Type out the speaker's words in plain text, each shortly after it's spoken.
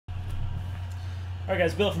All right,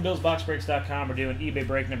 guys, Bill from BillsBoxBreaks.com. We're doing eBay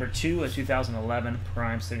break number 2 of 2011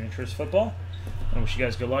 Prime Signatures football. I wish you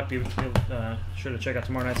guys good luck. Be sure to check out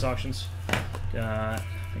tomorrow night's auctions. I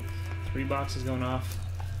think 3 boxes going off,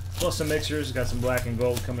 plus some mixers. Got some black and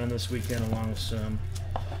gold coming in this weekend, along with some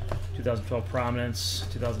 2012 Prominence,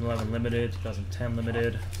 2011 Limited, 2010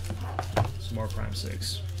 Limited, some more Prime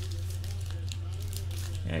Sigs.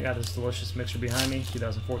 And I got this delicious mixer behind me,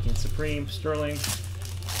 2014 Supreme, Sterling,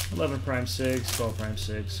 11 Prime Sigs, 12 Prime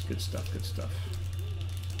Sigs. Good stuff, good stuff.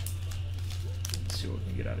 Let's see what we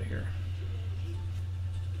can get out of here.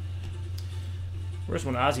 First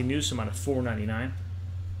one, Ozzie Newsome on a $4.99.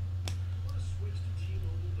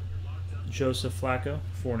 Joseph Flacco,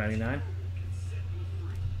 $4.99.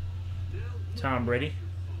 Tom Brady,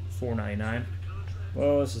 $4.99.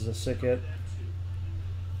 Oh, this is a sick hit.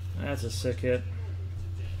 That's a sick hit.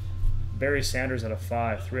 Barry Sanders at a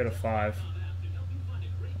 5, 3 out of 5.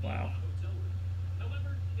 Wow.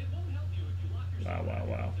 Wow, wow,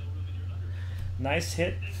 wow. Nice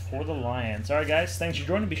hit for the Lions. All right, guys, thanks for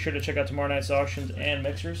joining. Be sure to check out tomorrow night's auctions and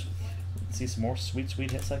mixers. See some more sweet, sweet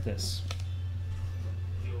hits like this.